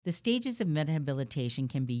The stages of metahabilitation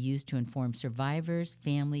can be used to inform survivors,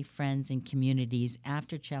 family, friends, and communities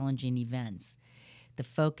after challenging events. The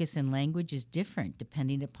focus and language is different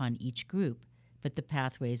depending upon each group, but the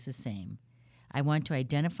pathway is the same. I want to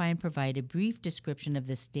identify and provide a brief description of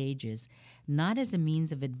the stages, not as a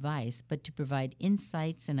means of advice, but to provide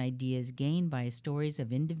insights and ideas gained by stories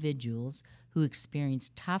of individuals who experience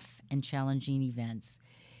tough and challenging events.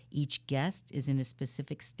 Each guest is in a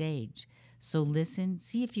specific stage, so listen,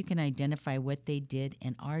 see if you can identify what they did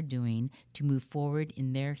and are doing to move forward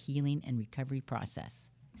in their healing and recovery process.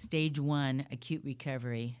 Stage 1, acute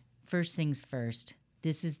recovery. First things first,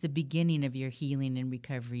 this is the beginning of your healing and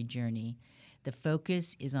recovery journey. The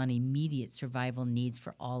focus is on immediate survival needs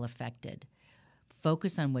for all affected.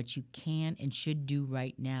 Focus on what you can and should do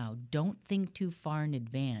right now. Don't think too far in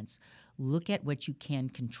advance. Look at what you can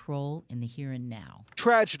control in the here and now.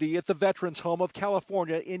 Tragedy at the Veterans Home of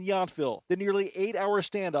California in Yountville. The nearly 8-hour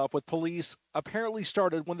standoff with police apparently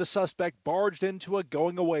started when the suspect barged into a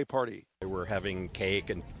going-away party. They were having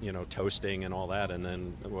cake and, toasting and all that, and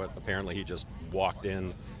then apparently he just walked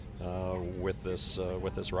in with this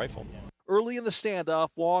rifle. Early in the standoff,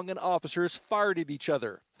 Long and officers fired at each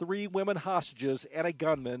other. 3 women hostages and a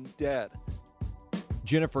gunman dead.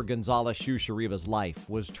 Jennifer Gonzalez Shushariba's life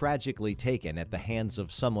was tragically taken at the hands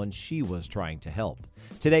of someone she was trying to help.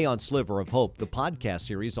 Today on Sliver of Hope, the podcast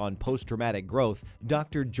series on post-traumatic growth,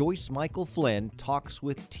 Dr. Joyce Michael Flynn talks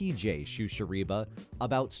with TJ Shushariba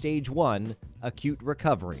about Stage 1, acute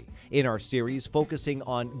recovery, in our series focusing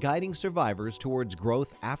on guiding survivors towards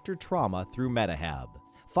growth after trauma through Metahab.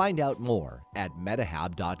 Find out more at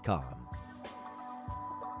metahab.com.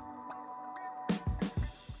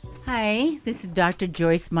 Hi, this is Dr.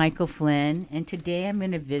 Joyce Michael Flynn, and today I'm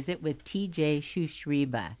going to visit with TJ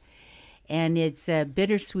Shushariba. And it's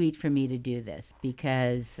bittersweet for me to do this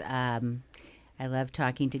because I love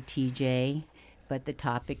talking to TJ, but the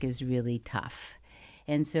topic is really tough.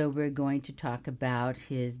 And so we're going to talk about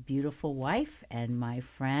his beautiful wife and my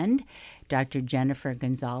friend, Dr. Jennifer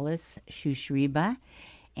Gonzalez Shushariba.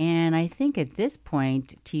 And I think at this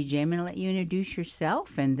point, TJ, I'm going to let you introduce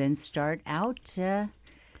yourself and then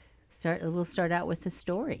we'll start out with the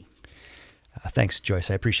story. Thanks, Joyce.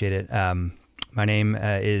 I appreciate it. My name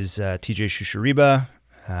is TJ Shushariba.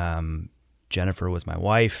 Jennifer was my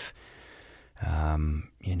wife.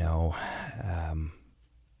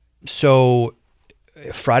 So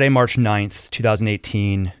Friday, March 9th,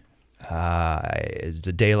 2018, it's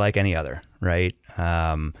a day like any other, right?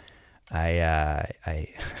 I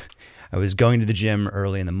was going to the gym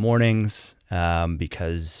early in the mornings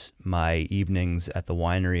because my evenings at the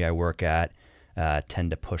winery I work at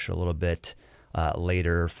tend to push a little bit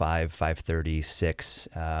later, 5:30, 6.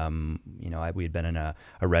 We had been in a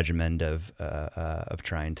regimen of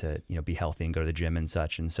trying to be healthy and go to the gym and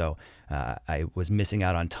such, and so I was missing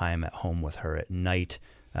out on time at home with her at night.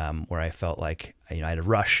 Where I felt like I had to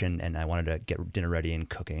rush and I wanted to get dinner ready and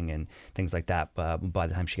cooking and things like that. By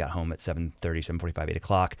the time she got home at 7:30, 7:45, 8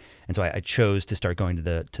 o'clock, and so I chose to start going to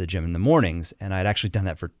the gym in the mornings. And I'd actually done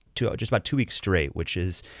that for just about 2 weeks straight, which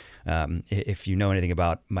is, if you know anything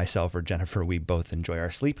about myself or Jennifer, we both enjoy our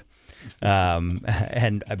sleep.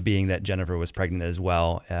 And being that Jennifer was pregnant as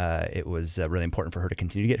well, it was really important for her to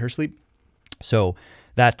continue to get her sleep. So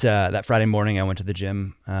that Friday morning, I went to the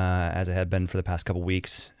gym as I had been for the past couple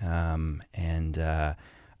weeks, and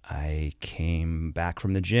I came back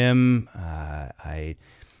from the gym. I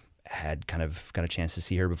had kind of got a chance to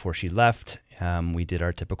see her before she left. We did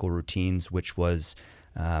our typical routines, which was,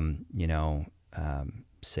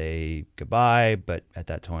 say goodbye, but at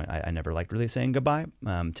that point, I never liked really saying goodbye.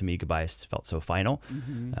 To me, goodbye felt so final.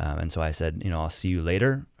 Mm-hmm. And so I said, I'll see you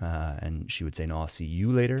later. And she would say, no, I'll see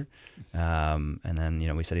you later. And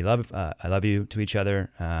then, we said, I love you to each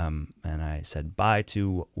other. And I said bye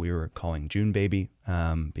to, we were calling June baby,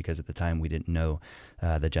 because at the time we didn't know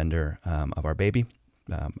the gender of our baby,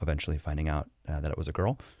 eventually finding out that it was a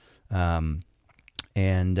girl.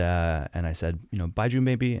 And I said, bye, June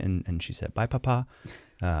baby. And she said, bye, Papa.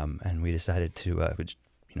 And we decided to,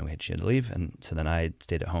 she had to leave. And so then I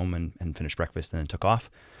stayed at home and finished breakfast and then took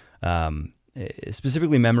off.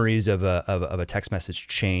 Specifically memories of a text message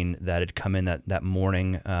chain that had come in that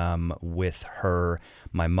morning, with her,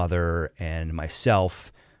 my mother, and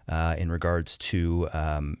myself, in regards to,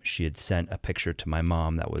 she had sent a picture to my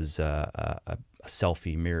mom that was a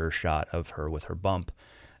selfie mirror shot of her with her bump.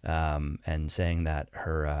 And saying that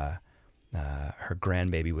her her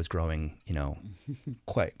grandbaby was growing,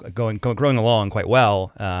 growing along quite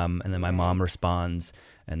well. And then my mom responds,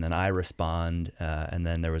 and then I respond, and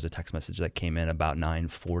then there was a text message that came in about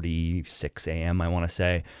 9:46 a.m. I want to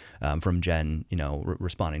say, from Jen,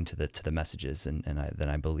 responding to the messages, and then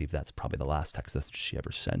I believe that's probably the last text message she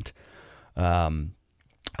ever sent.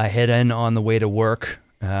 I head in on the way to work,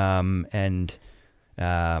 and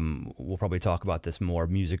we'll probably talk about this more.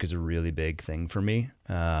 Music is a really big thing for me,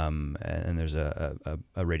 and there's a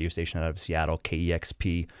radio station out of Seattle,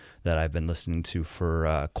 KEXP, that I've been listening to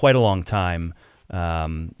for quite a long time,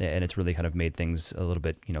 and it's really kind of made things a little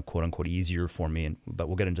bit, quote unquote, easier for me. But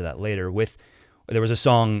we'll get into that later. There was a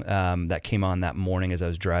song that came on that morning as I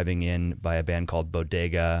was driving in by a band called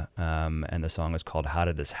Bodega, and the song is called "How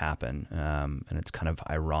Did This Happen?" And it's kind of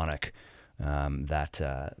ironic that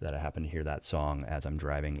I happened to hear that song as I'm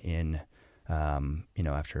driving in,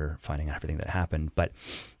 after finding out everything that happened. But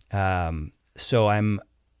so I'm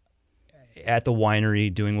at the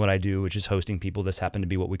winery doing what I do, which is hosting people. This happened to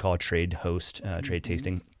be what we call a trade host, trade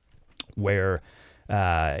tasting, where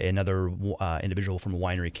another individual from a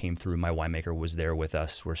winery came through. My winemaker was there with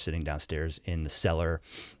us. We're sitting downstairs in the cellar,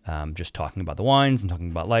 just talking about the wines and talking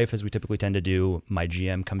about life, as we typically tend to do. My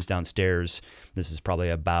GM comes downstairs. This is probably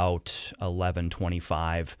about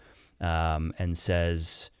 11:25, and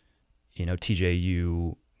says, TJ,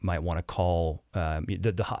 you might want to call.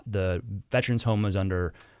 The veterans home is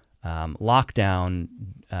under lockdown.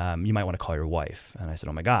 You might want to call your wife. And I said,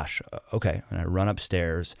 oh my gosh, okay. And I run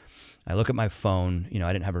upstairs. I look at my phone.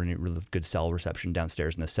 I didn't have any really good cell reception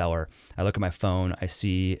downstairs in the cellar. I look at my phone. I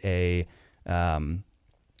see a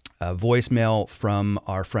voicemail from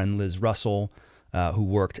our friend Liz Russell, who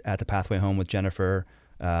worked at the Pathway Home with Jennifer.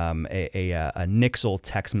 A Nixle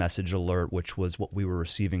text message alert, which was what we were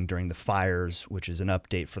receiving during the fires, which is an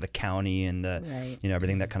update for the county and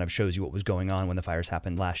everything that kind of shows you what was going on when the fires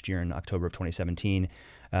happened last year in October of 2017.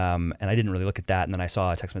 And I didn't really look at that. And then I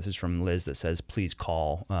saw a text message from Liz that says, please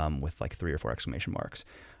call, with like 3 or 4 exclamation marks.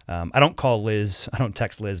 I don't call Liz. I don't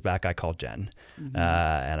text Liz back. I call Jen. Mm-hmm.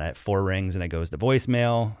 And 4 rings and it goes to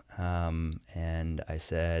voicemail. And I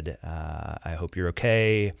said, I hope you're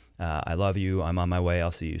okay. I love you. I'm on my way.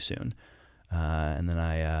 I'll see you soon. And then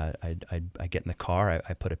I get in the car.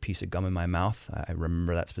 I put a piece of gum in my mouth. I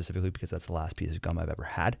remember that specifically because that's the last piece of gum I've ever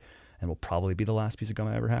had, and will probably be the last piece of gum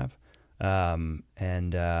I ever have.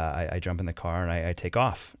 And I jump in the car and I take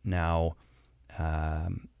off. Now,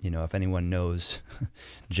 if anyone knows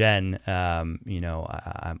Jen,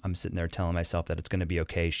 I'm sitting there telling myself that it's going to be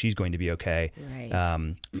okay. She's going to be okay.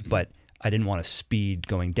 Right. But I didn't want to speed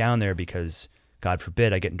going down there because, God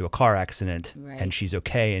forbid, I get into a car accident and she's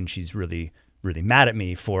okay and she's really, really mad at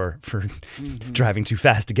me for mm-hmm. driving too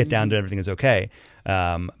fast to get down to everything is okay.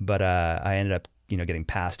 But I ended up, getting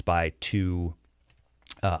passed by 2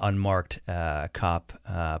 unmarked cop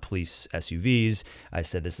police SUVs. I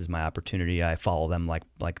said, this is my opportunity. I follow them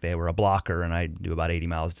like they were a blocker, and I do about 80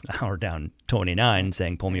 miles an hour down 29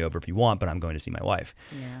 saying, pull me over if you want, but I'm going to see my wife.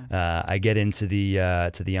 Yeah. I get into the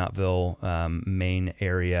Yountville main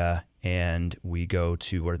area, and we go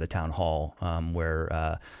to the town hall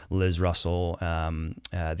where Liz Russell,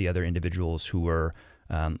 the other individuals who were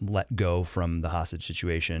let go from the hostage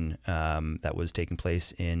situation that was taking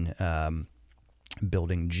place in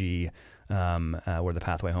Building G, where the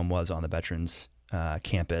Pathway Home was on the Veterans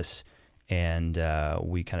campus. And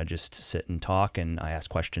we kind of just sit and talk, and I ask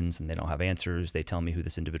questions, and they don't have answers. They tell me who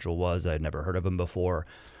this individual was. I'd never heard of him before.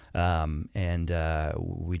 And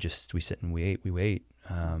we sit and we wait.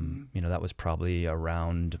 That was probably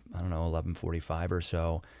around, 11:45 or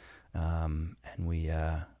so. And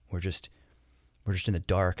we're just in the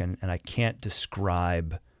dark, and I can't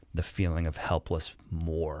describe the feeling of helpless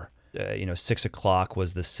more. 6 o'clock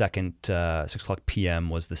was the second, 6 o'clock p.m.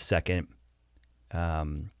 was the second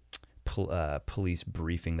police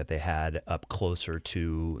briefing that they had up closer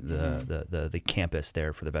to the campus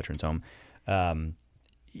there for the Veterans Home.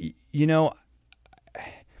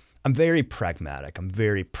 I'm very pragmatic. I'm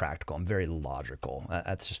very practical. I'm very logical.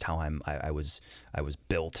 That's just how I was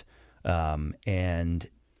built. And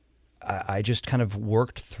I just kind of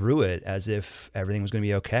worked through it as if everything was going to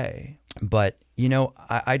be okay. But,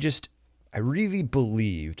 I really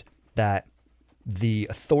believed that the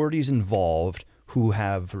authorities involved, who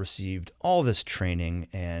have received all this training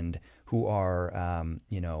and who are,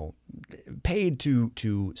 paid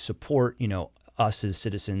to support, us as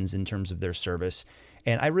citizens in terms of their service.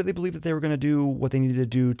 And I really believe that they were going to do what they needed to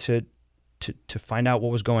do to find out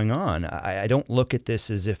what was going on. I don't look at this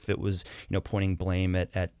as if it was, pointing blame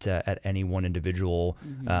at any one individual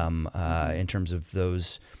in terms of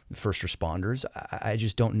those first responders. I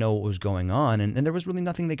just don't know what was going on, and there was really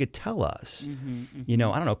nothing they could tell us. I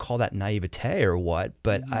don't know, call that naivete or what,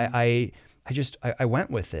 but I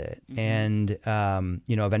went with it, and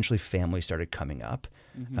eventually family started coming up,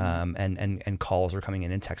 and calls were coming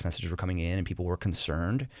in and text messages were coming in, and people were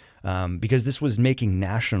concerned because this was making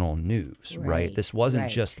national news, right? This wasn't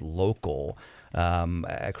just local.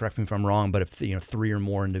 Correct me if I'm wrong, but if 3 or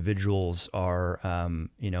more individuals are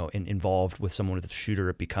involved with someone with a shooter,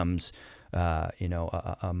 it becomes an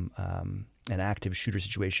active shooter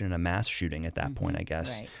situation and a mass shooting at that point, I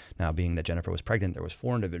guess. Right. Now, being that Jennifer was pregnant, there was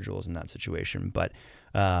 4 individuals in that situation. But,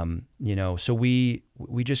 so we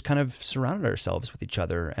just kind of surrounded ourselves with each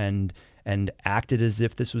other and acted as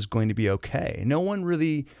if this was going to be okay. No one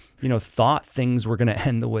really, thought things were going to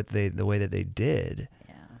end the way that they did.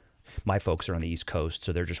 My folks are on the East Coast,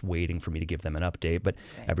 so they're just waiting for me to give them an update. But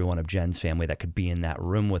everyone of Jen's family that could be in that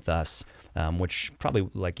room with us, which probably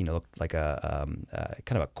looked like a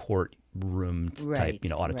kind of a court room type,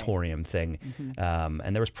 auditorium thing.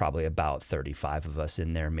 And there was probably about 35 of us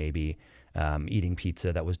in there, maybe eating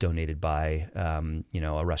pizza that was donated by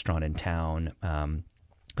a restaurant in town.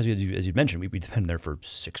 As you mentioned, we'd been there for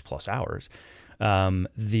 6+ hours.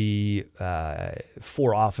 The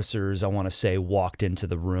 4 officers, I want to say, walked into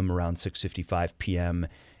the room around 6:55 p.m.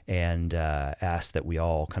 and asked that we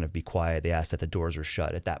all kind of be quiet. They asked that the doors were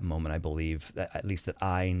shut. At that moment, I believe, at least that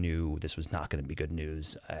I knew this was not going to be good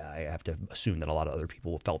news. I have to assume that a lot of other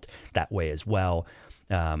people felt that way as well.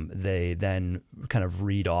 They then kind of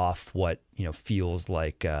read off what feels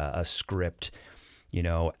like a script.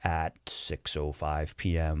 At 6:05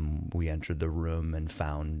 p.m., we entered the room and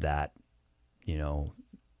found that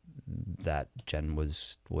that Jen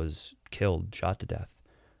was killed, shot to death.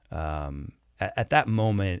 At that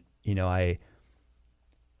moment, I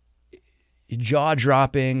jaw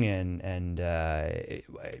dropping and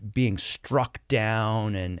being struck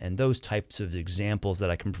down and those types of examples that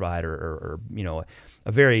I can provide are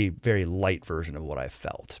a very, very light version of what I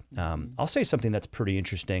felt. I'll say something that's pretty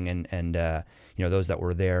interesting, and those that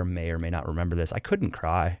were there may or may not remember this. I couldn't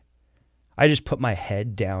cry. I just put my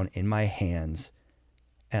head down in my hands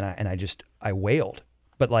and I wailed,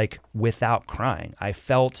 but like without crying. I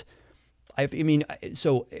feel like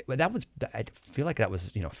that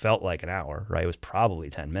was, felt like an hour, right? It was probably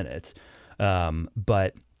 10 minutes.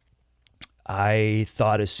 But I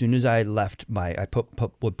thought as soon as I left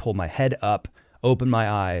would pull my head up, open my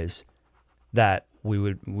eyes, that we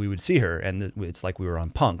would see her. And it's like we were on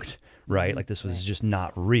Punk'd. Right? Like this was just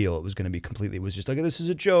not real. It was going to be completely, it was just like, this is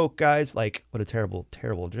a joke, guys. Like, what a terrible,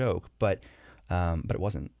 terrible joke. But it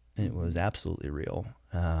wasn't. It was absolutely real.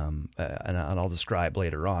 And I'll describe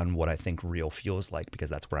later on what I think real feels like, because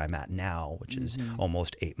that's where I'm at now, which is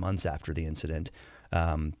almost 8 months after the incident.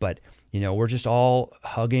 But we're just all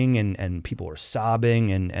hugging and people are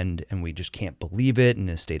sobbing and we just can't believe it, in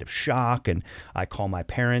a state of shock. And I call my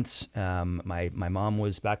parents. My mom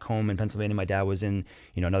was back home in Pennsylvania. My dad was in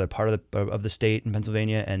another part of the state in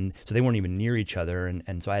Pennsylvania, and so they weren't even near each other.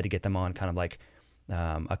 And so I had to get them on kind of like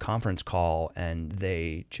a conference call, and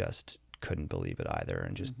they just couldn't believe it either.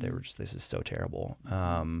 And just they were just, this is so terrible.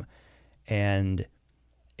 And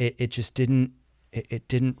it just didn't. It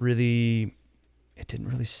didn't really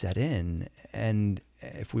set in. And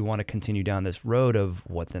if we want to continue down this road of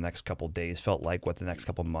what the next couple of days felt like, what the next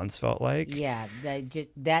couple of months felt like. Yeah,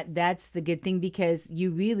 that's the good thing, because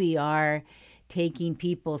you really are taking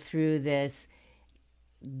people through this.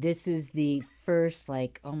 This is the first,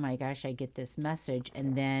 like, oh my gosh, I get this message.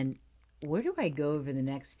 And then where do I go over the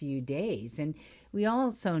next few days? And we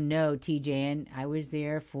also know, TJ, and I was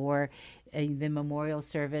there for the memorial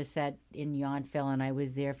service in Yountville, and I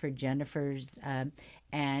was there for Jennifer's,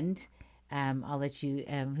 and I'll let you,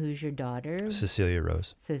 who's your daughter? Cecilia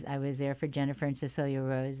Rose. So I was there for Jennifer and Cecilia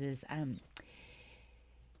Rose's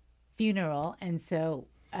funeral. And so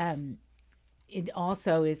it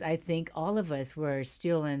also is, I think all of us were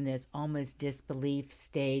still in this almost disbelief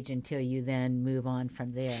stage until you then move on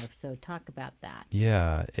from there. So talk about that.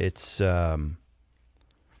 Yeah, it's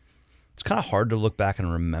kind of hard to look back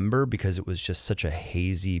and remember, because it was just such a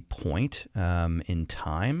hazy point in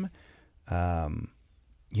time. I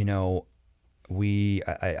didn't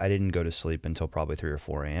go to sleep until probably 3 or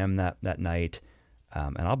 4 a.m. that night.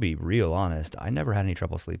 And I'll be real honest, I never had any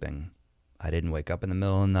trouble sleeping. I didn't wake up in the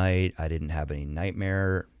middle of the night. I didn't have any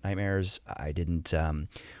nightmares. I didn't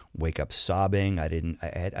wake up sobbing. I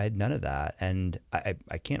had none of that. And I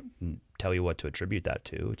can't tell you what to attribute that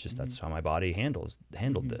to. It's just that's how my body handled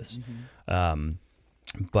this.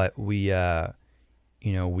 But we kind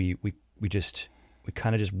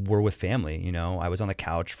of just were with family. I was on the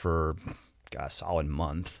couch for a solid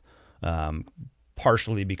month,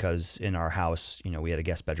 partially because in our house, we had a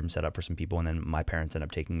guest bedroom set up for some people, and then my parents ended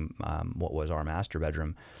up taking what was our master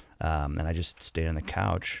bedroom, and I just stayed on the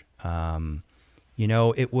couch.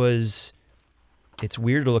 It's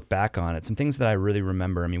weird to look back on it. Some things that I really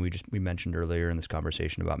remember. I mean, we mentioned earlier in this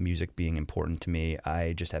conversation about music being important to me.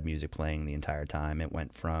 I just had music playing the entire time. It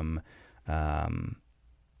went from,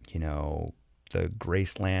 the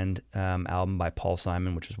Graceland album by Paul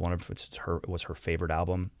Simon, which was her favorite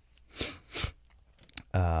album,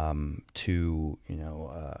 to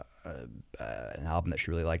an album that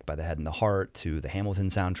she really liked by The Head and the Heart, to the Hamilton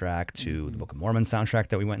soundtrack, to the Book of Mormon soundtrack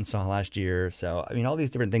that we went and saw last year. So, I mean, all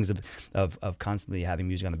these different things of constantly having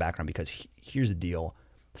music on the background, because here's the deal.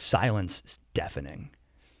 Silence is deafening.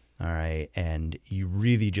 All right. And you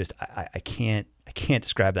really just, I can't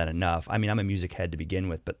describe that enough. I mean, I'm a music head to begin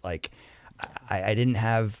with, but like, I didn't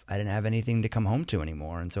have anything to come home to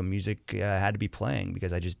anymore. And so music had to be playing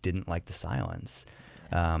because I just didn't like the silence.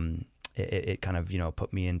 It kind of,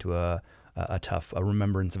 put me into a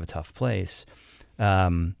remembrance of a tough place.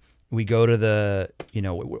 We go to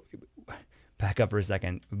back up for a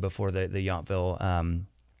second before the Yountville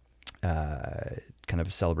kind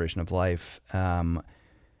of celebration of life.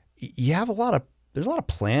 You have there's a lot of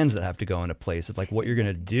plans that have to go into place of like what you're going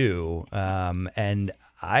to do. And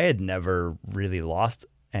I had never really lost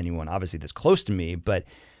anyone, obviously, that's close to me, but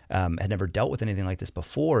had never dealt with anything like this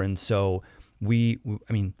before. And so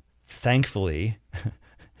thankfully,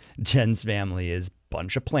 Jen's family is a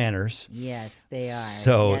bunch of planners. Yes, they are.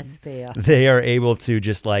 So yes, they are. They are able to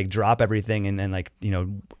just like drop everything and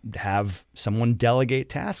then have someone delegate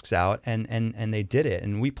tasks out, and they did it.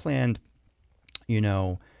 And we planned,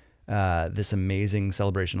 this amazing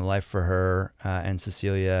celebration of life for her and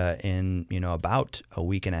Cecilia in, about a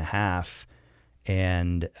week and a half.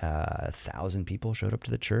 And 1,000 people showed up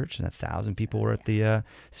to the church, and 1,000 people were at the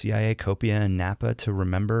CIA Copia in Napa to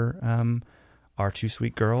remember our two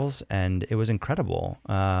sweet girls, and it was incredible.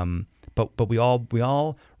 But we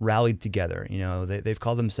all rallied together. They've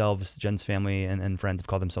called themselves, Jen's family and friends have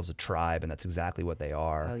called themselves a tribe, and that's exactly what they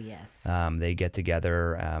are. Oh yes. They get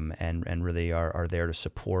together and really are there to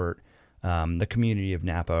support. The community of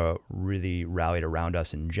Napa really rallied around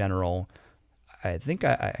us in general. I think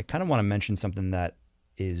I kind of want to mention something that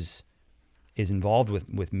is involved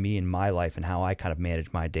with me in my life and how I kind of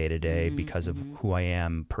manage my day to day because of who I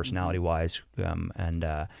am personality wise, and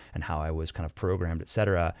how I was kind of programmed, et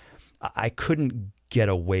cetera. I couldn't get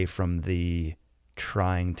away from the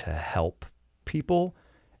trying to help people.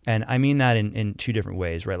 And I mean that in two different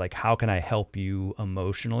ways, right? Like, how can I help you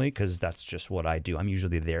emotionally? Because that's just what I do. I'm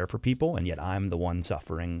usually there for people, and yet I'm the one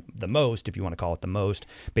suffering the most, if you want to call it the most,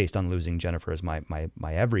 based on losing Jennifer as my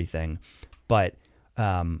everything. But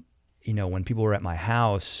when people were at my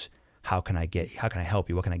house, how can I help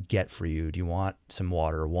you? What can I get for you? Do you want some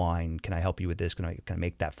water or wine? Can I help you with this? Can I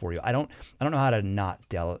make that for you? I don't know how to not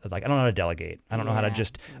I don't know how to delegate. I don't know how to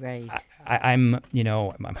just, right. I'm,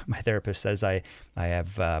 my therapist says I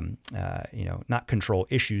have, not control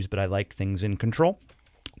issues, but I like things in control.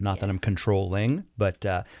 Not that I'm controlling, but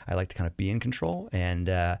I like to kind of be in control. And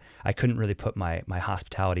I couldn't really put my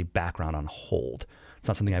hospitality background on hold. It's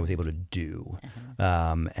not something I was able to do.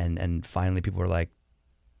 And finally people were like,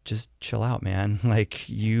 just chill out, man. Like,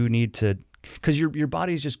 you need to, because your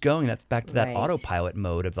body's just going. That's back to that autopilot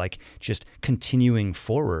mode of like just continuing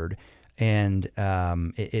forward. And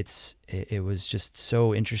it was just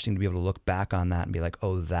so interesting to be able to look back on that and be like,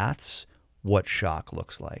 oh, that's what shock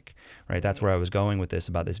looks like, right? That's where I was going with this,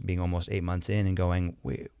 about this being almost 8 months in and going,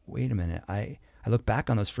 wait a minute. I look back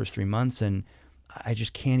on those first 3 months and I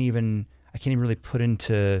can't even really put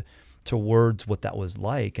into words what that was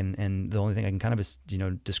like, and the only thing I can kind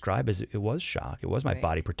of describe is it was shock. It was my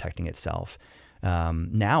body protecting itself.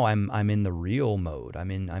 Now I'm in the real mode. I'm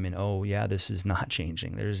in oh yeah, this is not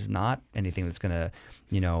changing. There's not anything that's gonna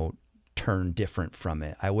turn different from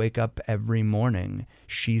it. I wake up every morning,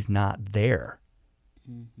 she's not there.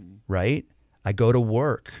 Right? I go to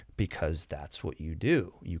work because that's what you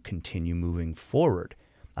do. You continue moving forward.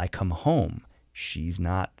 I come home, she's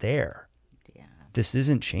not there. This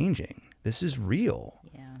isn't changing. This is real.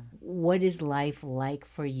 Yeah. What is life like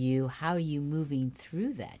for you? How are you moving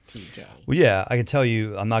through that, TJ? Well, yeah, I can tell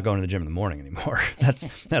you I'm not going to the gym in the morning anymore.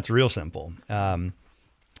 That's real simple.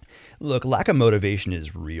 Look, lack of motivation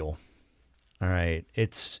is real. All right.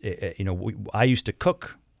 I used to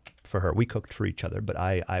cook for her. We cooked for each other, but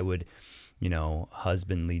I would,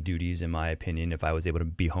 husbandly duties, in my opinion, if I was able to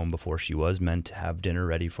be home before she was, meant to have dinner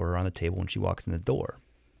ready for her on the table when she walks in the door.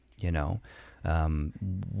 One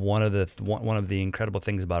of the incredible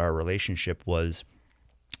things about our relationship was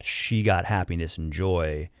she got happiness and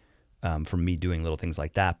joy from me doing little things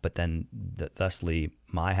like that, but then thusly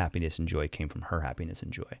my happiness and joy came from her happiness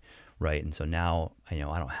and joy, right? And so now I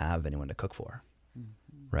don't have anyone to cook for.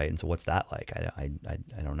 Right. And so what's that like? I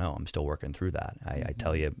don't know. I'm still working through that. I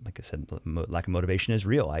tell you, like I said, lack of motivation is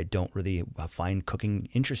real. I don't really find cooking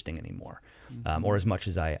interesting anymore, or as much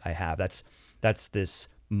as I have. That's this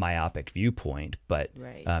myopic viewpoint. But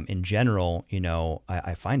in general,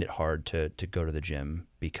 I find it hard to go to the gym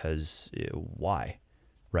because why?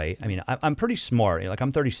 Right. I mean, I'm pretty smart. Like,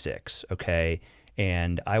 I'm 36. Okay.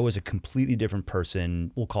 And I was a completely different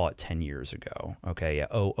person, we'll call it 10 years ago. Okay. Yeah.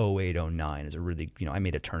 08, 09 is a really, I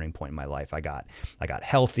made a turning point in my life. I got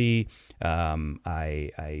healthy.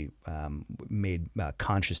 I made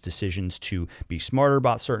conscious decisions to be smarter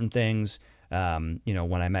about certain things. When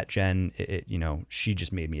I met Jen, she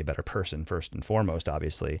just made me a better person first and foremost,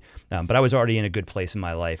 obviously. But I was already in a good place in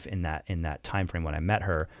my life in that time frame when I met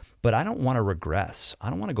her. But I don't want to regress.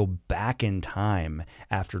 I don't want to go back in time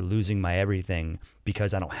after losing my everything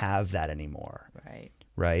because I don't have that anymore.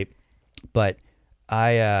 Right. But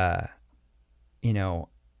I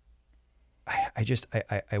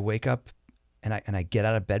wake up and I get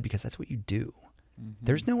out of bed because that's what you do.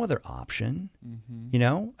 There's no other option.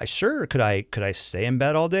 Could I stay in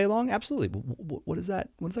bed all day long? Absolutely. What is that?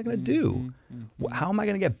 What is that going to do? How am I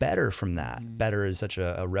going to get better from that? Better is such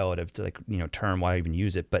a relative to term. Why even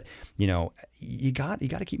use it? But you got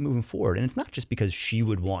to keep moving forward. And it's not just because she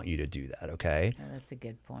would want you to do that. Okay. Oh, that's a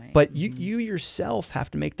good point. But you yourself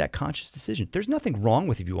have to make that conscious decision. There's nothing wrong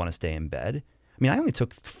with if you want to stay in bed. I mean, I only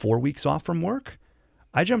took 4 weeks off from work.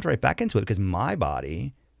 I jumped right back into it because my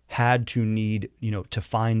body had to need, to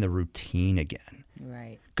find the routine again.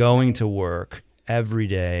 Right. Going to work every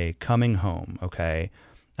day, coming home, okay?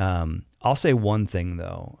 I'll say one thing,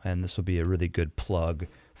 though, and this will be a really good plug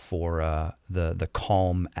for the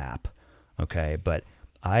Calm app, okay? But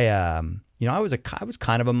I was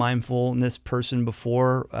kind of a mindfulness person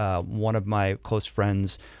before. One of my close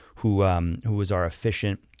friends who was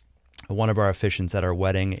one of our officiants at our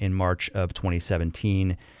wedding in March of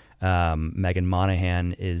 2017, Megan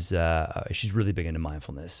Monahan she's really big into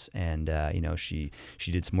mindfulness, and she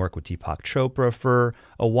did some work with Deepak Chopra for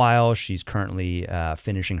a while. She's currently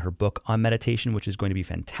finishing her book on meditation, which is going to be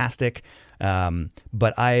fantastic.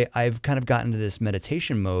 But I've kind of gotten into this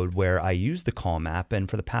meditation mode where I use the Calm app, and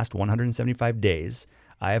for the past 175 days,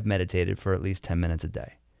 I have meditated for at least 10 minutes a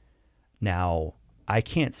day. Now, I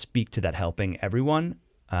can't speak to that helping everyone.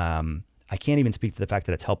 I can't even speak to the fact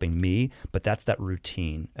that it's helping me, but that's that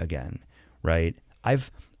routine again, right? I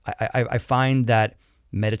find that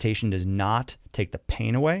meditation does not take the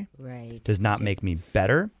pain away, does not make me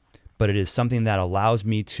better, but it is something that allows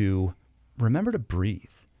me to remember to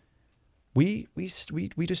breathe. We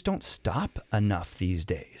just don't stop enough these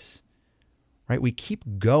days, right? We keep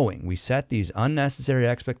going. We set these unnecessary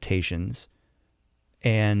expectations,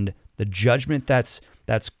 and the judgment that's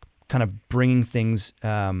kind of bringing things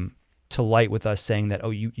to light with us, saying that, oh,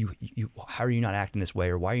 you how are you not acting this way,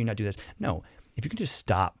 or why are you not doing this? No, if you can just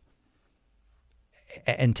stop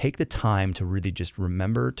and take the time to really just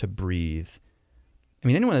remember to breathe. I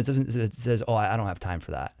mean, anyone that says, oh, I don't have time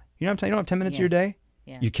for that. You know what I'm saying? You don't have 10 minutes of your day?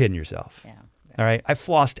 Yeah. You're kidding yourself. Yeah. All right. I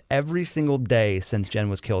flossed every single day since Jen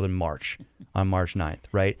was killed in March, on March 9th,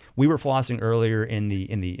 right? We were flossing earlier in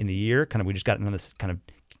the year. We just got into this kind of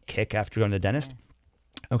kick after going to the dentist.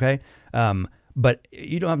 Yeah. Okay. But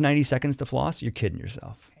you don't have 90 seconds to floss. You're kidding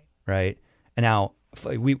yourself, right? And now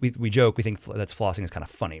we joke, we think that's flossing is kind of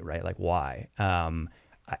funny, right? Like, why?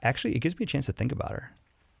 Actually, it gives me a chance to think about her,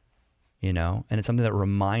 and it's something that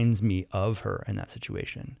reminds me of her in that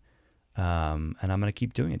situation. And I'm going to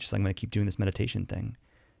keep doing it, just like I'm going to keep doing this meditation thing.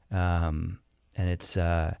 And it's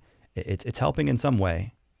helping in some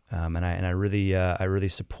way. And I really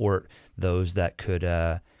support those that could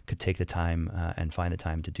take the time and find the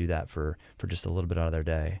time to do that for just a little bit out of their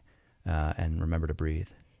day, and remember to breathe.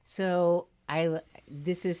 So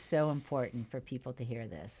this is so important for people to hear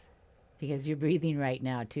this, because you're breathing right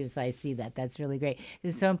now too. So I see that. That's really great.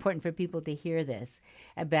 This is so important for people to hear this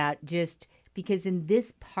about, just because in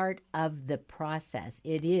this part of the process,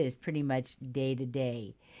 it is pretty much day to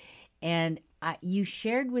day. And you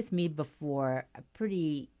shared with me before a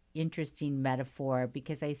pretty interesting metaphor,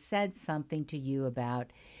 because I said something to you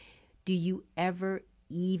about, do you ever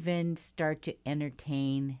even start to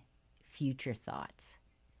entertain future thoughts?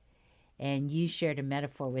 And you shared a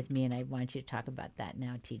metaphor with me, and I want you to talk about that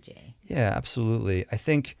now, TJ. Yeah, absolutely. I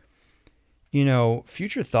think,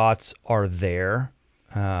 future thoughts are there.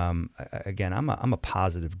 Again, I'm a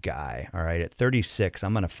positive guy. All right. At 36,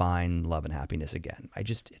 I'm going to find love and happiness again.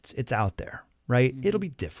 It's out there, right? It'll be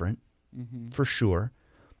different for sure.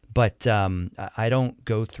 But I don't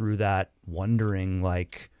go through that wondering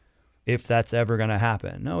like if that's ever going to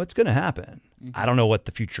happen. No, it's going to happen. I don't know what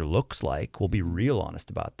the future looks like. We'll be real honest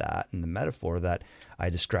about that. And the metaphor that I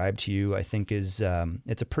described to you, I think it's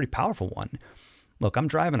a pretty powerful one. Look, I'm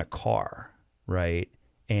driving a car, right?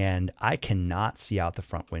 And I cannot see out the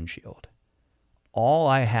front windshield. All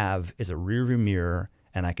I have is a rearview mirror,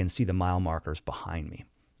 and I can see the mile markers behind me.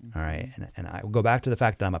 All right. And I will go back to the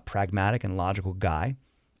fact that I'm a pragmatic and logical guy,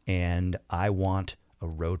 and I want a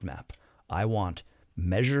roadmap. I want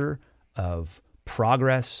measure of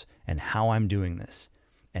progress and how I'm doing this.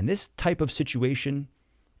 And this type of situation,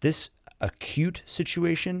 this acute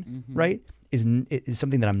situation, right, is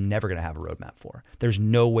something that I'm never going to have a roadmap for. There's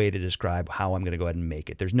no way to describe how I'm going to go ahead and make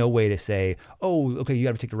it. There's no way to say, oh, okay, you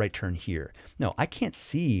got to take the right turn here. No, I can't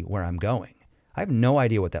see where I'm going. I have no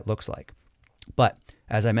idea what that looks like. But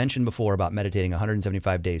as I mentioned before about meditating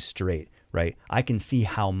 175 days straight, right, I can see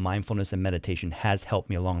how mindfulness and meditation has helped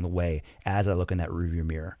me along the way as I look in that rearview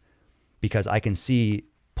mirror. Because I can see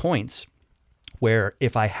points where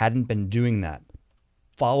if I hadn't been doing that,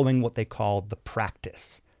 following what they call the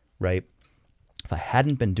practice, right? If I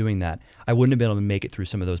hadn't been doing that, I wouldn't have been able to make it through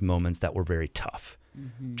some of those moments that were very tough.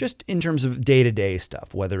 Just in terms of day-to-day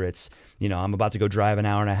stuff, whether it's, I'm about to go drive an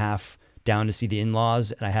hour and a half down to see the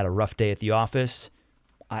in-laws and I had a rough day at the office.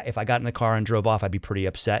 If I got in the car and drove off, I'd be pretty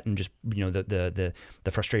upset and just, the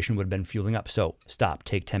frustration would have been fueling up. So stop,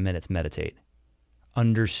 take 10 minutes, meditate.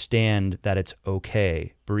 Understand that it's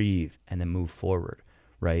okay, breathe, and then move forward,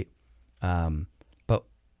 right? But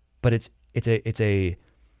it's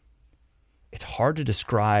hard to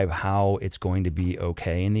describe how it's going to be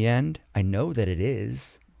okay in the end. I know that it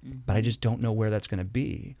is, but I just don't know where that's going to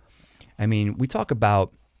be. I mean, we talk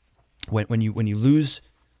about when you lose,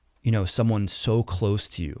 someone so close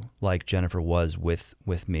to you, like Jennifer was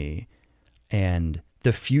with me, and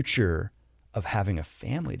the future of having a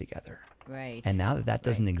family together. Right. And now that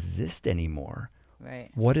doesn't exist anymore.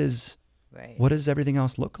 Right. What does everything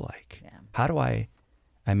else look like? Yeah. How do I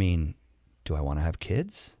want to have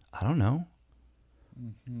kids? I don't know.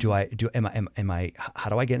 How do I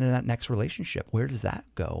get into that next relationship? Where does that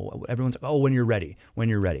go? Everyone's like, oh, when you're ready. We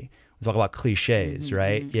talk about cliches,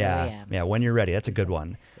 right? Yeah. Yeah. When you're ready. That's a good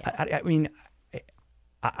one. Yeah.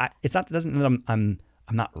 It's not, doesn't that I'm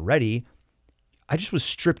not ready. I just was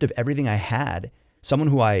stripped of everything I had. Someone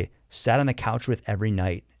who I sat on the couch with every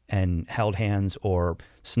night and held hands or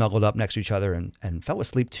snuggled up next to each other and fell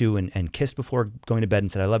asleep to and kissed before going to bed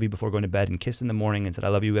and said, I love you before going to bed, and kissed in the morning and said, I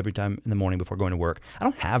love you every time in the morning before going to work. I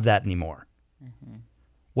don't have that anymore.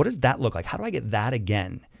 What does that look like? How do I get that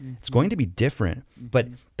again? It's going to be different, but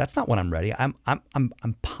that's not when I'm ready. I'm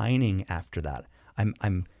pining after that. I'm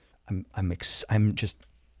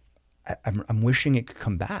wishing it could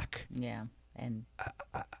come back. Yeah. And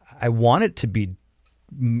I want it to be,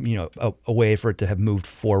 a way for it to have moved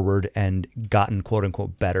forward and gotten quote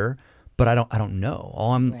unquote better, but I don't know.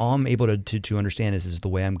 All I'm able to understand is the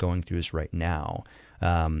way I'm going through this right now.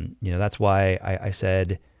 That's why I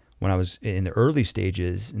said when I was in the early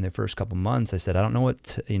stages, in the first couple months, I said, I don't know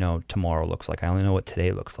what, tomorrow looks like. I only know what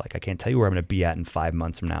today looks like. I can't tell you where I'm going to be at in 5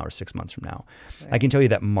 months from now or 6 months from now. Right. I can tell you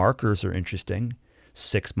that markers are interesting.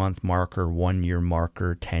 6-month marker, 1-year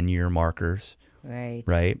marker, 10-year markers. Right.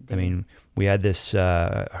 Right. I mean, we had this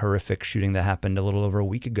horrific shooting that happened a little over a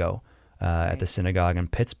week ago at the synagogue in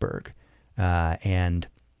Pittsburgh. And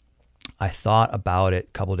I thought about it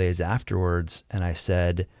a couple of days afterwards, and I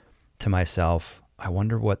said to myself, I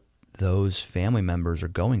wonder what those family members are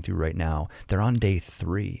going through right now. They're on day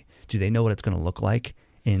 3. Do they know what it's going to look like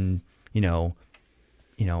in,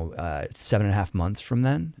 7.5 months from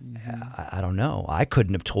then? I don't know. I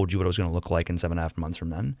couldn't have told you what it was going to look like in 7.5 months from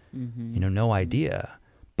then. No idea.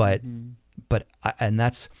 But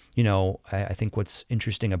that's, I think what's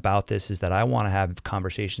interesting about this is that I want to have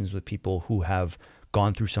conversations with people who have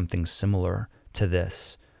gone through something similar to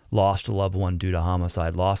this, lost a loved one due to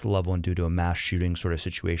homicide, lost a loved one due to a mass shooting sort of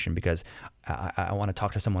situation, because I want to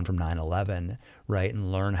talk to someone from 9/11, right,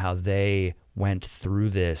 and learn how they went through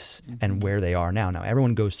this and where they are now. Now,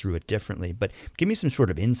 everyone goes through it differently, but give me some sort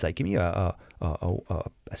of insight. Give me a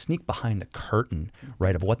sneak behind the curtain,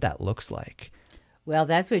 right, of what that looks like. Well,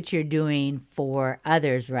 that's what you're doing for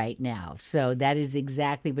others right now. So that is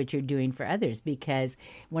exactly what you're doing for others, because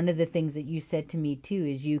one of the things that you said to me too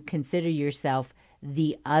is you consider yourself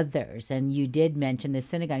the others. And you did mention the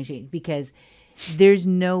synagogue, because there's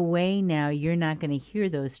no way now you're not going to hear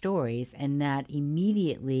those stories and not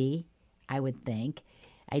immediately, I would think,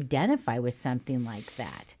 identify with something like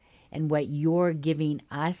that. And what you're giving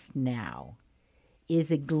us now is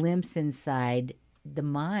a glimpse inside the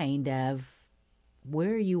mind of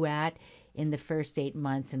where are you at in the first 8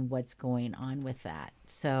 months and what's going on with that.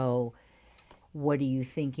 So what are you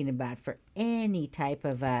thinking about for any type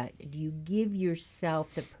of do you give yourself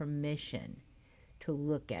the permission to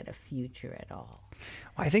look at a future at all?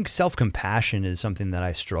 I think self-compassion is something that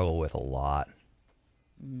I struggle with a lot.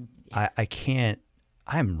 Yeah.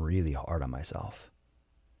 I'm really hard on myself.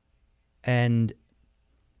 And,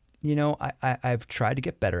 I've tried to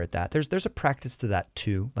get better at that. There's a practice to that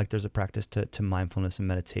too. Like there's a practice to mindfulness and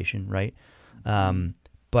meditation, right?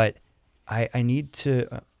 But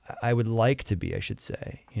I would like to be, I should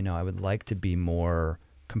say, I would like to be more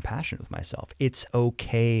compassionate with myself. It's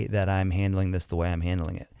okay that I'm handling this the way I'm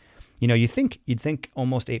handling it. You'd think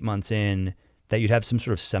almost 8 months in that you'd have some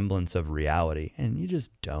sort of semblance of reality, and you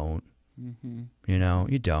just don't.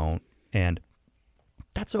 Mm-hmm. You don't. And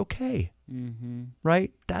that's okay. Mm-hmm.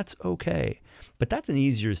 Right? That's okay. But that's an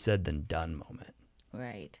easier said than done moment.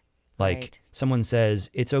 Right. Like someone says,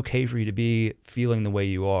 it's okay for you to be feeling the way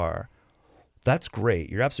you are. That's great.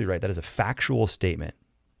 You're absolutely right. That is a factual statement.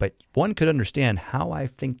 But one could understand how I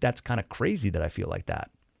think that's kind of crazy that I feel like that,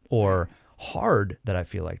 or hard that I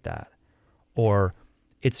feel like that, or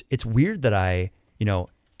it's weird that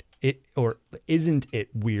or isn't it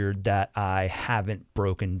weird that I haven't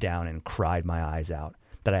broken down and cried my eyes out,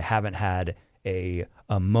 that I haven't had a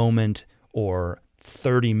moment or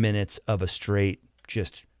 30 minutes of a straight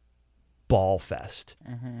just ball fest,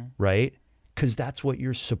 right? Because that's what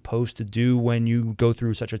you're supposed to do when you go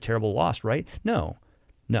through such a terrible loss, right? No.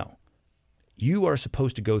 You are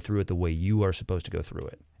supposed to go through it the way you are supposed to go through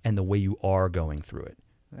it and the way you are going through it.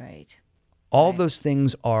 Right. All those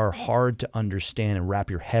things are hard to understand and wrap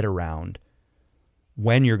your head around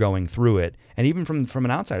when you're going through it. And even from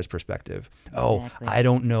an outsider's perspective, exactly. I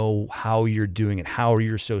don't know how you're doing it, how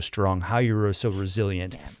you're so strong, how you're so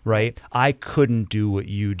resilient, right? I couldn't do what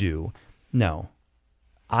you do. No.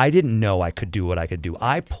 I didn't know I could do what I could do.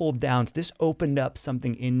 I pulled down, this opened up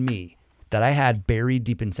something in me that I had buried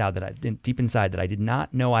deep inside that I did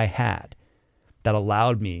not know I had, that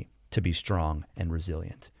allowed me to be strong and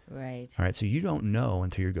resilient. Right. All right. So you don't know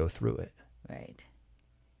until you go through it. Right.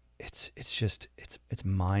 It's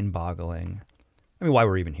mind-boggling. I mean, why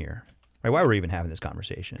we're even here, right? Why we're even having this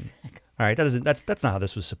conversation. All right. That's not how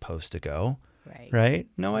this was supposed to go. Right. Right.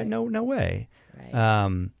 No way.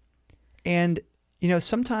 Right. And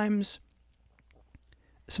sometimes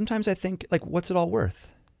I think, like, what's it all worth?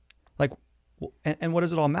 Like, and what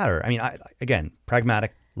does it all matter? I mean, again,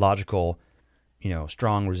 pragmatic, logical,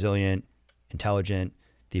 strong, resilient, intelligent,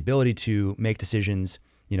 the ability to make decisions,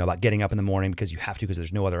 about getting up in the morning because you have to, because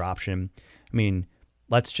there's no other option. I mean,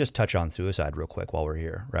 let's just touch on suicide real quick while we're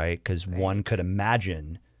here, right? Because one could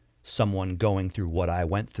imagine someone going through what I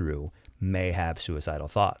went through may have suicidal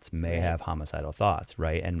thoughts, may have homicidal thoughts,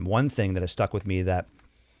 right? And one thing that has stuck with me that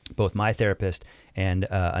both my therapist and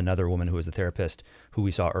another woman who was a therapist who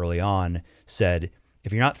we saw early on said,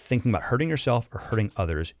 if you're not thinking about hurting yourself or hurting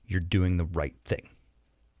others, you're doing the right thing.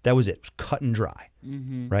 That was it. It was cut and dry,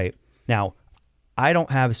 right? Now, I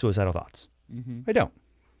don't have suicidal thoughts. I don't.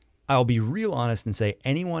 I'll be real honest and say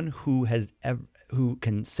anyone who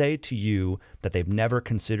can say to you that they've never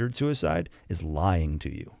considered suicide is lying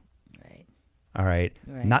to you. Right. All right?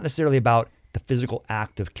 Not necessarily about the physical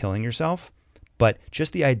act of killing yourself, but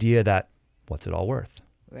just the idea that, what's it all worth?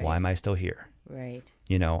 Right. Why am I still here? Right.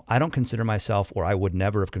 I don't consider myself, or I would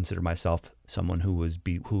never have considered myself, someone who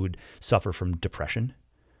would suffer from depression.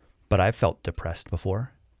 But I've felt depressed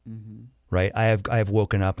before, right? I have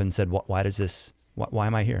woken up and said, why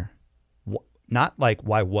am I here? Not like,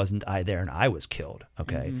 why wasn't I there and I was killed,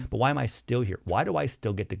 okay? But why am I still here? Why do I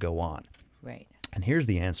still get to go on? Right. And here's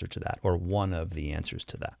the answer to that, or one of the answers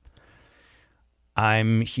to that.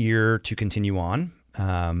 I'm here to continue on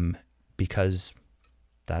because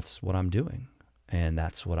that's what I'm doing, and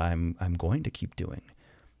that's what I'm going to keep doing.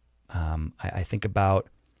 I think about,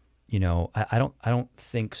 I don't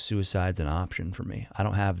think suicide's an option for me. I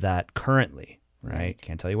don't have that currently, right?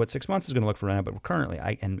 Can't tell you what 6 months is going to look for now, but currently,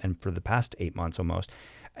 and for the past 8 months almost,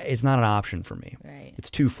 it's not an option for me. Right. It's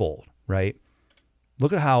twofold, right?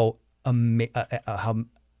 Look at how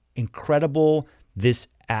incredible this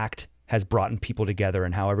act has brought people together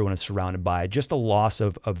and how everyone is surrounded by just the loss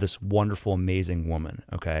of this wonderful, amazing woman,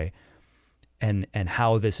 okay? And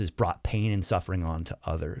how this has brought pain and suffering on to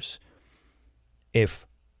others. If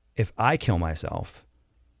if I kill myself,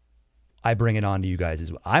 I bring it on to you guys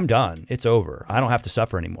as well. I'm done. It's over. I don't have to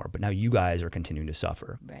suffer anymore. But now you guys are continuing to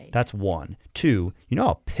suffer. Right. That's one. Two, you know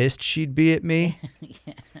how pissed she'd be at me?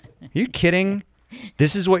 Yeah. Are you kidding?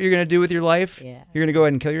 This is what you're going to do with your life? Yeah. You're going to go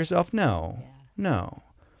ahead and kill yourself? No. Yeah. No.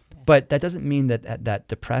 Yeah. But that doesn't mean that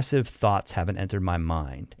depressive thoughts haven't entered my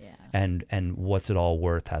mind. Yeah. And what's it all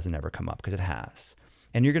worth hasn't ever come up, because it has.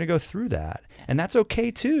 And you're going to go through that. And that's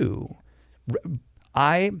okay too.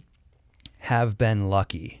 I have been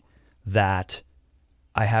lucky that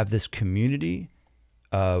I have this community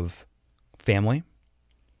of family,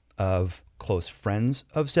 of close friends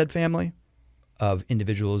of said family, of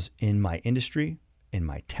individuals in my industry, in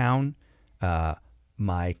my town,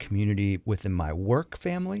 my community within my work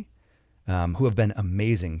family, who have been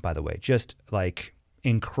amazing, by the way, just like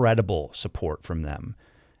incredible support from them.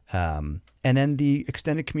 And then the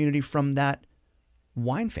extended community from that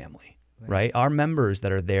wine family. Right? Our members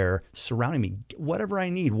that are there surrounding me, whatever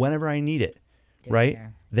I need, whenever I need it, right?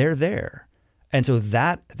 They're there. And so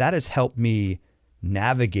that has helped me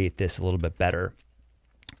navigate this a little bit better.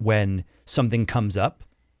 When something comes up,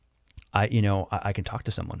 I can talk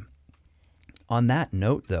to someone. On that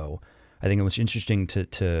note, though, I think what's interesting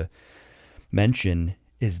to mention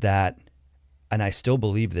is that, and I still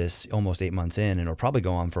believe this almost 8 months in, and it'll probably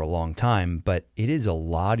go on for a long time, but it is a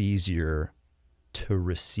lot easier to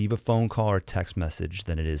receive a phone call or text message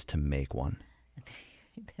than it is to make one.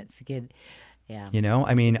 That's good. Yeah. You know,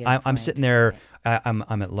 I mean, I'm sitting there,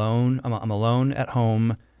 I'm alone at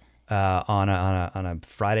home on a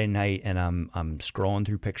Friday night, and I'm scrolling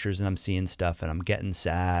through pictures and I'm seeing stuff and I'm getting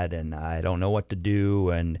sad and I don't know what to do,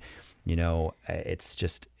 and you know, it's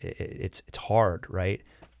just it's hard, right?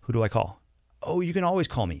 Who do I call? Oh, you can always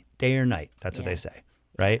call me day or night. That's what they say,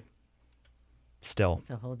 right? Still, it's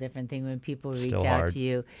a whole different thing when people reach out hard to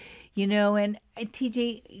you, you know. And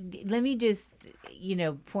TJ, let me just,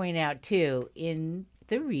 point out too, in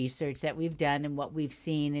the research that we've done and what we've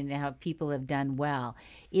seen and how people have done well,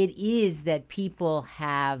 it is that people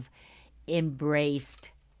have embraced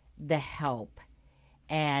the help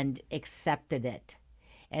and accepted it.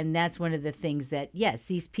 And that's one of the things that, yes,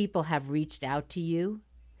 these people have reached out to you,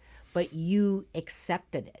 but you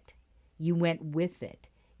accepted it. You went with it.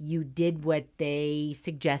 You did what they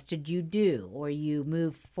suggested you do, or you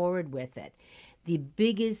moved forward with it. The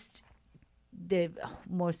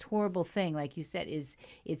most horrible thing, like you said, is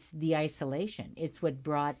it's the isolation. It's what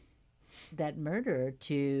brought that murderer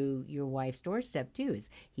to your wife's doorstep too, is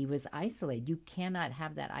he was isolated. You cannot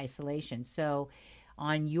have that isolation. So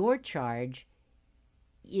on your charge,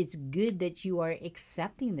 it's good that you are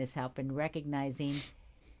accepting this help and recognizing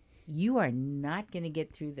you are not going to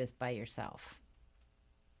get through this by yourself.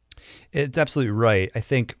 It's absolutely right. I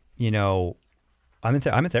think, I'm in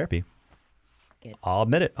therapy. Good. I'll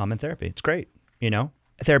admit it. I'm in therapy. It's great.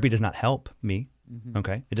 Therapy does not help me. Mm-hmm.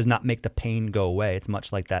 Okay. It does not make the pain go away. It's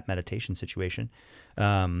much like that meditation situation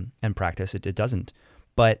and practice. It doesn't.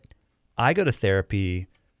 But I go to therapy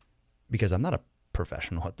because I'm not a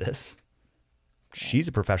professional at this. Okay. She's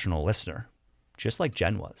a professional listener, just like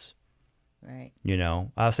Jen was. Right.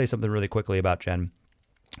 I'll say something really quickly about Jen.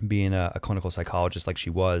 Being a clinical psychologist like she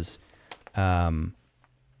was,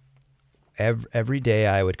 every day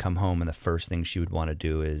I would come home and the first thing she would want to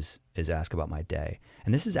do is ask about my day.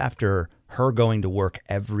 And this is after her going to work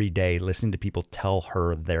every day, listening to people tell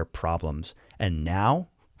her their problems. And now,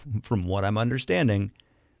 from what I'm understanding,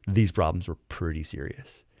 these problems were pretty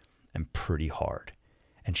serious and pretty hard.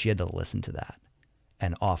 And she had to listen to that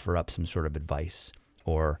and offer up some sort of advice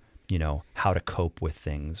or how to cope with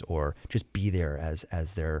things, or just be there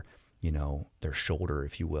as their, their shoulder,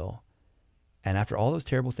 if you will. And after all those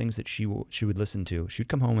terrible things that she would listen to, she'd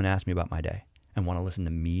come home and ask me about my day and want to listen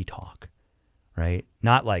to me talk, right?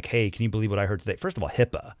 Not like, hey, can you believe what I heard today? First of all,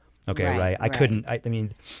 HIPAA, okay, right? I couldn't,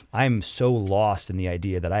 I'm so lost in the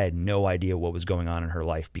idea that I had no idea what was going on in her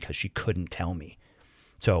life because she couldn't tell me.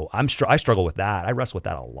 So I struggle with that. I wrestle with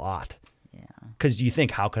that a lot. Yeah. Because you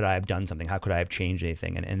think, how could I have done something? How could I have changed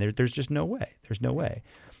anything? And there's just no way. There's no way.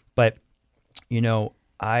 But,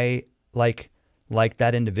 I like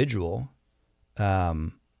that individual,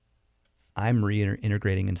 I'm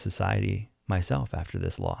reintegrating into society myself after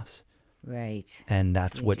this loss. Right. And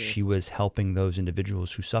that's what she was helping those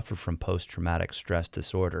individuals who suffer from post-traumatic stress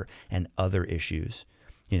disorder and other issues.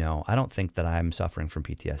 I don't think that I'm suffering from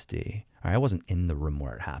PTSD. I wasn't in the room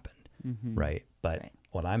where it happened, right? But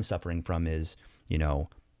what I'm suffering from is,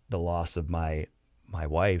 the loss of my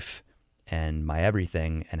wife and my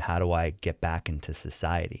everything, and how do I get back into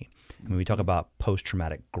society? When we talk about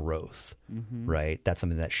post-traumatic growth, right? That's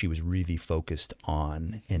something that she was really focused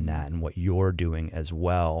on in that, and what you're doing as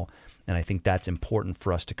well. And I think that's important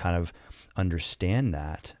for us to kind of understand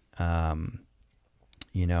that.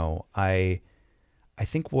 You know, I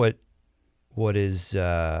think what is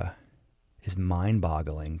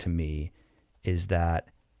mind-boggling to me is that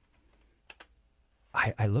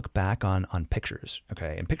I look back on pictures,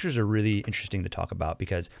 okay? And pictures are really interesting to talk about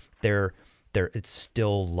because it's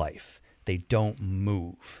still life. They don't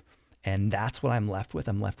move. And that's what I'm left with.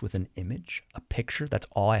 I'm left with an image, a picture. That's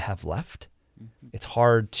all I have left. It's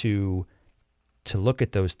hard to look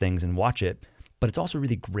at those things and watch it, but it's also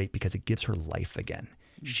really great because it gives her life again.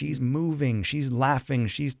 She's moving, she's laughing,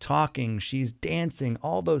 she's talking, she's dancing,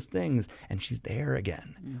 all those things, and she's there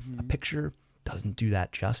again. A picture doesn't do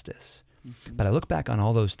that justice. But I look back on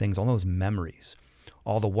all those things, all those memories,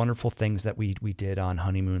 all the wonderful things that we did on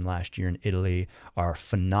honeymoon last year in Italy, our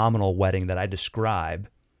phenomenal wedding that I describe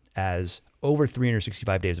as over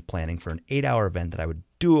 365 days of planning for an 8-hour event that I would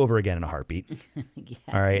do over again in a heartbeat.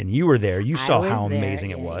 All right. And you were there. You saw how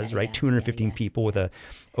amazing it was, right? 215 people with a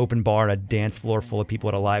open bar and a dance floor full of people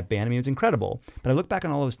at a live band. I mean, it's incredible. But I look back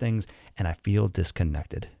on all those things and I feel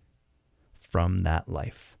disconnected from that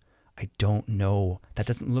life. I don't know. That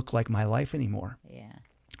doesn't look like my life anymore. Yeah.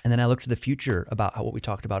 And then I look to the future about what we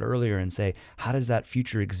talked about earlier and say, how does that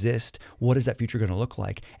future exist? What is that future going to look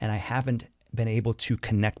like? And I haven't been able to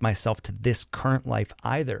connect myself to this current life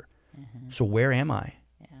either. So where am I?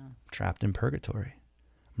 Trapped in purgatory.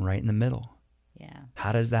 I'm right in the middle. Yeah.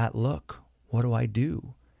 How does that look? What do I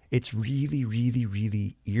do? It's really, really,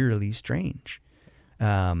 really eerily strange.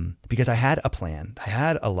 Because I had a plan. I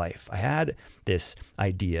had a life. I had this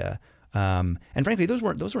idea. And frankly, those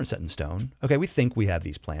weren't set in stone. Okay, we think we have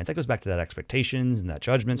these plans. That goes back to that expectations and that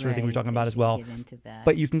judgment sort of thing we were talking about as well. Get into that.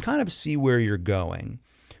 But you can kind of see where you're going.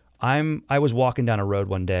 I was walking down a road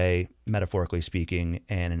one day, metaphorically speaking,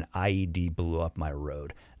 and an IED blew up my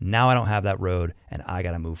road. Now I don't have that road, and I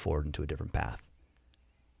got to move forward into a different path.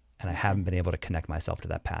 And I haven't been able to connect myself to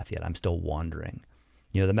that path yet. I'm still wandering.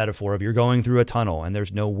 You know, the metaphor of you're going through a tunnel, and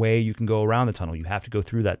there's no way you can go around the tunnel. You have to go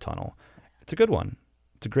through that tunnel. It's a good one.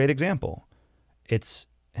 It's a great example. It's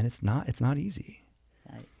not easy.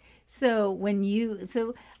 So let's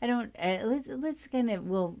kind of,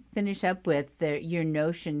 we'll finish up with your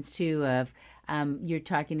notion too of, you're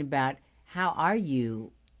talking about how are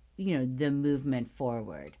you, the movement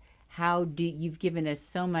forward. You've given us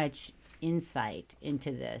so much insight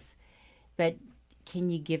into this, but can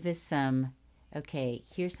you give us some, okay,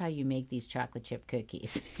 here's how you make these chocolate chip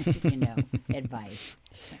cookies, advice?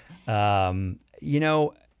 I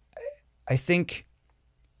think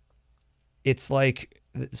it's like,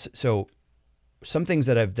 so some things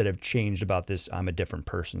that have changed about this I'm a different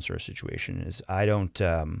person sort of situation is I don't,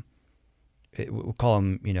 we'll call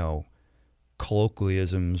them,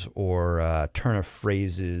 colloquialisms or turn of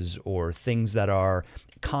phrases or things that are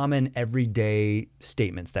common everyday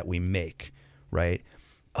statements that we make, right?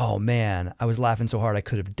 Oh man, I was laughing so hard I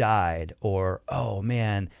could have died, or oh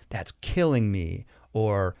man, that's killing me,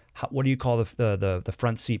 or what do you call the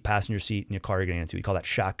front seat, passenger seat in your car you're getting into? You call that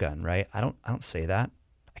shotgun, right? I don't say that.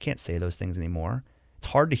 I can't say those things anymore. It's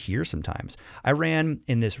hard to hear sometimes. I ran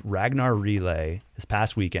in this Ragnar relay this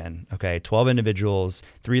past weekend. Okay, 12 individuals,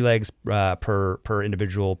 3 legs per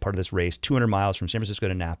individual part of this race, 200 miles from San Francisco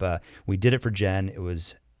to Napa. We did it for Jen. It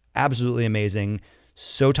was absolutely amazing.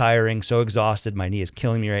 So tiring, so exhausted. My knee is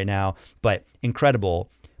killing me right now, but incredible.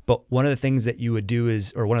 But one of the things that you would do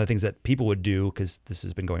is, or one of the things that people would do, because this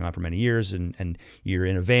has been going on for many years, and you're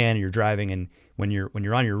in a van, you're driving, and when you're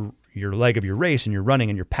on your leg of your race and you're running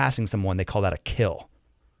and you're passing someone, they call that a kill.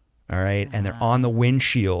 All right. And they're on the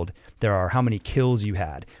windshield. There are how many kills you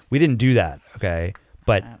had. We didn't do that. Okay.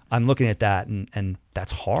 But I'm looking at that and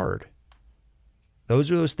that's hard. Those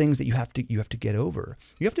are those things that you have to get over.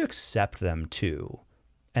 You have to accept them too.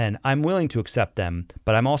 And I'm willing to accept them,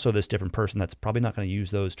 but I'm also this different person that's probably not going to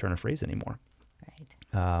use those turn of phrase anymore.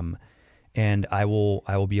 Right. And I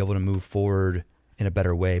will be able to move forward in a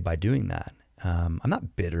better way by doing that. I'm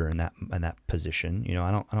not bitter in that position.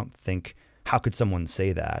 I don't think, how could someone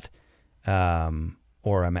say that?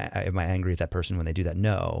 Or am I angry at that person when they do that?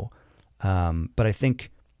 No. But I think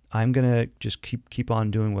I'm gonna just keep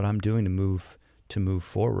on doing what I'm doing to move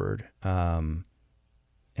forward. And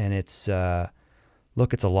it's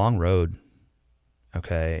it's a long road,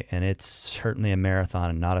 okay, and it's certainly a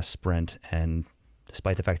marathon and not a sprint. And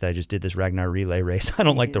despite the fact that I just did this Ragnar relay race, I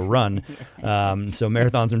don't like to run, so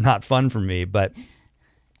marathons are not fun for me. But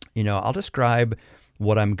I'll describe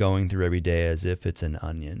what I'm going through every day as if it's an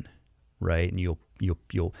onion, right? And you'll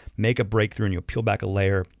make a breakthrough and you'll peel back a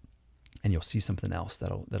layer, and you'll see something else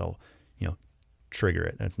that'll trigger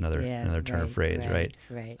it. That's another turn of phrase, right?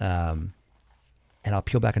 Right. And I'll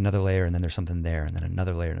peel back another layer, and then there's something there, and then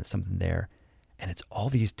another layer, and it's something there, and it's all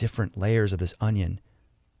these different layers of this onion.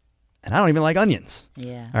 And I don't even like onions.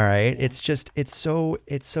 Yeah. All right. Yeah. It's so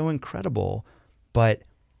incredible, but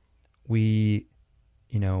we'll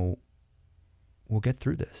get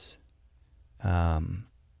through this. And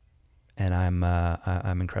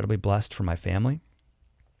I'm incredibly blessed for my family,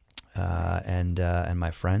 and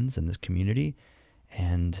my friends and this community,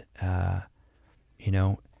 and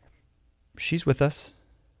she's with us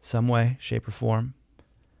some way, shape, or form.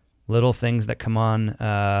 Little things that come on,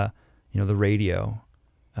 the radio,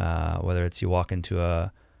 whether it's you walk into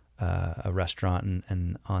a restaurant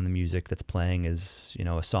and on the music that's playing is,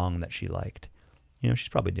 a song that she liked. She's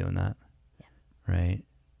probably doing that, right?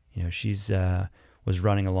 She's was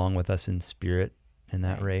running along with us in spirit in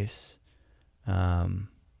that race. And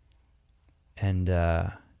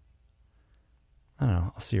I don't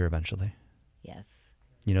know, I'll see her eventually. Yes.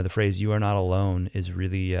 The phrase "you are not alone" is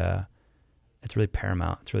really, it's really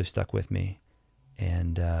paramount. It's really stuck with me,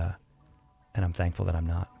 and I'm thankful that I'm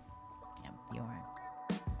not. Yep, you aren't.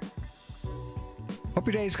 Hope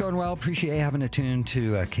your day's going well. Appreciate you having a tune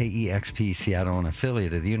to KEXP Seattle, an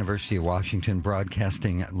affiliate of the University of Washington,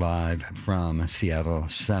 broadcasting live from Seattle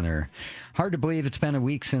Center. Hard to believe it's been a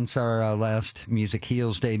week since our last Music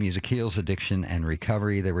Heals Day, Music Heals Addiction and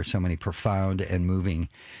Recovery. There were so many profound and moving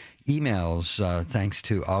emails. Thanks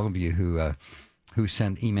to all of you who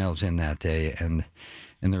sent emails in that day. And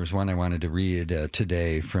there was one I wanted to read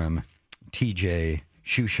today from TJ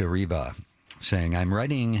Shushariba, saying, "I'm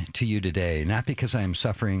writing to you today, not because I am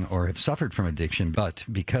suffering or have suffered from addiction, but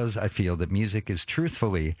because I feel that music is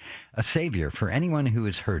truthfully a savior for anyone who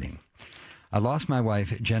is hurting. I lost my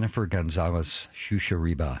wife, Jennifer Gonzalez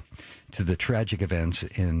Shushariba, to the tragic events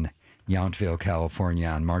in Yountville, California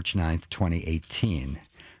on March 9th, 2018.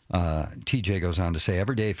 TJ goes on to say,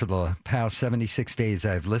 every day for the past 76 days,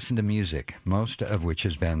 I've listened to music, most of which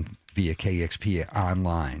has been via KEXP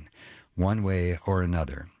online, one way or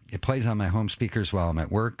another. It plays on my home speakers while I'm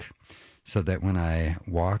at work, so that when I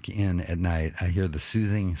walk in at night, I hear the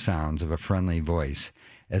soothing sounds of a friendly voice,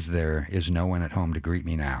 as there is no one at home to greet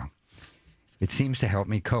me now. It seems to help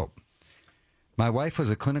me cope. My wife was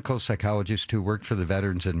a clinical psychologist who worked for the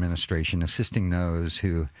Veterans Administration, assisting those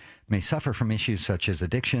who may suffer from issues such as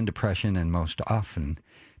addiction, depression, and most often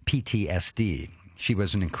PTSD. She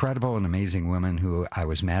was an incredible and amazing woman who I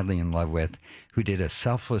was madly in love with, who did a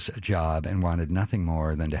selfless job and wanted nothing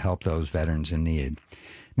more than to help those veterans in need.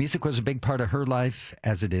 Music was a big part of her life,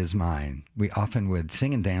 as it is mine. We often would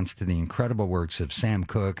sing and dance to the incredible works of Sam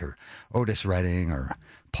Cooke or Otis Redding or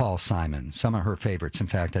Paul Simon, some of her favorites. In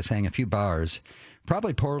fact, I sang a few bars,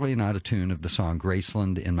 probably poorly and out of tune, of the song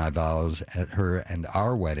Graceland in my vows at her and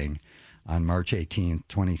our wedding on March 18th,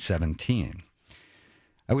 2017.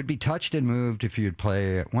 I would be touched and moved if you'd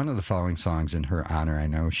play one of the following songs in her honor. I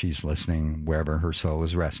know she's listening wherever her soul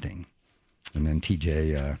is resting. And then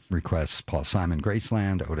TJ requests Paul Simon,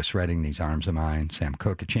 Graceland, Otis Redding, These Arms of Mine, Sam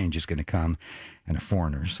Cooke, A Change Is Gonna Come, and a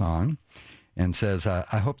Foreigner song. And says,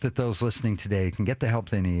 I hope that those listening today can get the help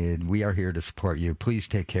they need. We are here to support you. Please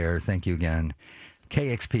take care. Thank you again.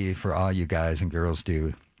 KEXP for all you guys and girls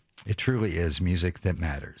do. It truly is music that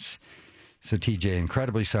matters. So TJ,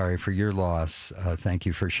 incredibly sorry for your loss. Thank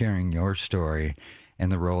you for sharing your story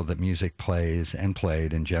and the role that music plays and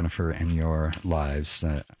played in Jennifer and your lives.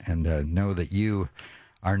 And know that you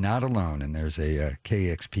are not alone. And there's a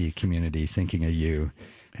KEXP community thinking of you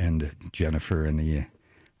and Jennifer and the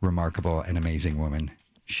remarkable and amazing woman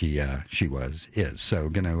she is. So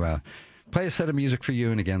going to play a set of music for you.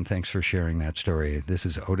 And again, thanks for sharing that story. This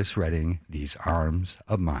is Otis Redding, These Arms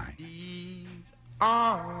of Mine. These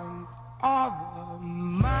arms are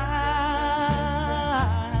mine.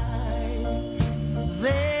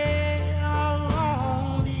 They are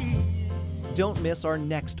lonely. Don't miss our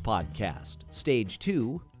next podcast, Stage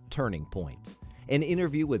 2, Turning Point. An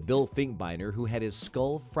interview with Bill Finkbeiner, who had his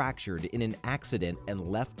skull fractured in an accident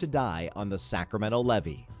and left to die on the Sacramento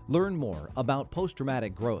Levee. Learn more about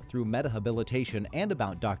post-traumatic growth through metahabilitation and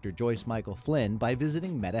about Dr. Joyce Michael Flynn by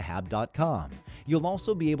visiting metahab.com. You'll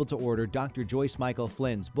also be able to order Dr. Joyce Michael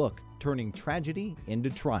Flynn's book, Turning Tragedy into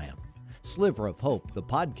Triumph. Sliver of Hope, the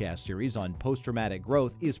podcast series on post-traumatic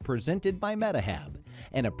growth, is presented by MetaHab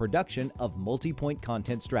and a production of Multipoint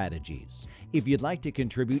Content Strategies. If you'd like to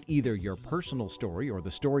contribute either your personal story or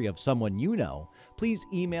the story of someone you know, please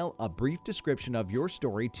email a brief description of your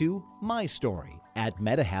story to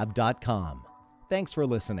mystory@metahab.com. Thanks for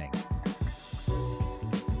listening.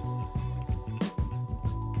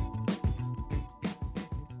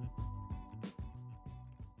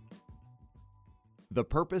 The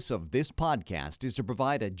purpose of this podcast is to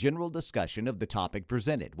provide a general discussion of the topic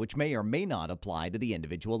presented, which may or may not apply to the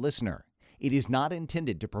individual listener. It is not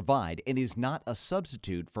intended to provide and is not a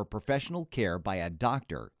substitute for professional care by a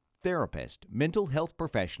doctor, therapist, mental health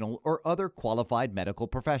professional, or other qualified medical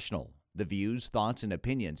professional. The views, thoughts, and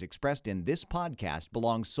opinions expressed in this podcast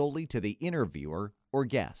belong solely to the interviewer or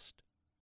guest.